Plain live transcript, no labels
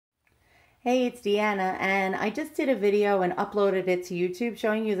Hey, it's Deanna, and I just did a video and uploaded it to YouTube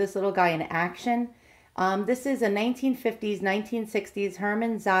showing you this little guy in action. This is a 1950s, 1960s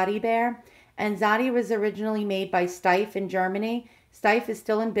Hermann Zotty bear, and Zotty was originally made by Steiff in Germany. Steiff is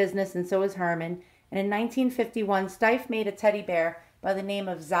still in business, and so is Hermann. And in 1951, Steiff made a teddy bear by the name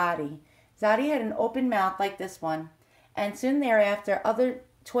of Zotty. Zotty had an open mouth like this one, and soon thereafter, other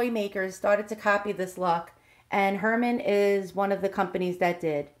toy makers started to copy this look, and Hermann is one of the companies that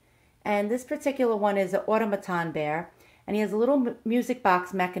did. And this particular one is an automaton bear, and he has a little music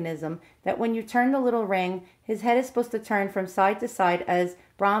box mechanism that when you turn the little ring, his head is supposed to turn from side to side as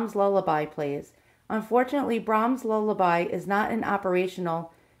Brahms' lullaby plays. Unfortunately, Brahms' lullaby is not in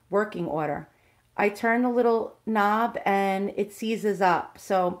operational working order. I turn the little knob and it seizes up.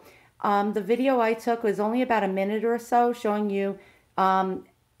 So the video I took was only about a minute or so, showing you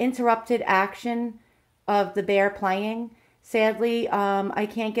interrupted action of the bear playing. Sadly, I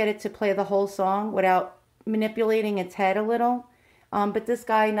can't get it to play the whole song without manipulating its head a little. But this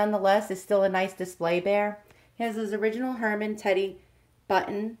guy, nonetheless, is still a nice display bear. He has his original Hermann teddy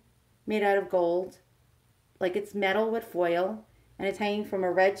button made out of gold, like it's metal with foil, and it's hanging from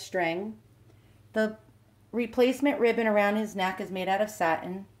a red string. The replacement ribbon around his neck is made out of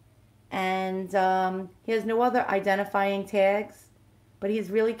satin, and he has no other identifying tags, but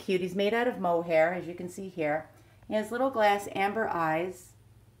he's really cute. He's made out of mohair, as you can see here. He has little glass amber eyes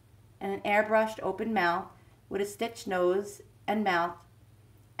and an airbrushed open mouth with a stitched nose and mouth.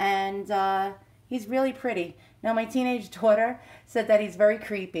 And he's really pretty. Now, my teenage daughter said that he's very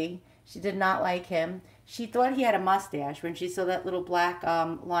creepy. She did not like him. She thought he had a mustache when she saw that little black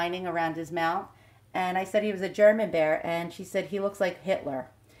lining around his mouth. And I said he was a German bear, and she said he looks like Hitler.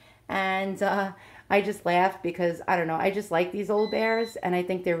 And I just laughed because, I don't know, I just like these old bears, and I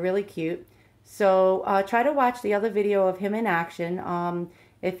think they're really cute. So try to watch the other video of him in action.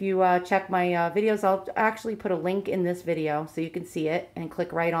 If you check my videos, I'll actually put a link in this video so you can see it and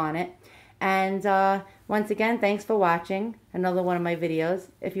click right on it. And once again, thanks for watching another one of my videos.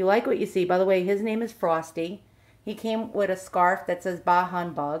 If you like what you see, by the way, his name is Frosty. He came with a scarf that says Bah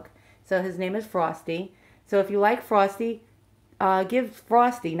Humbug. So his name is Frosty. So if you like Frosty, give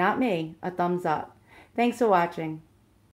Frosty, not me, a thumbs up. Thanks for watching.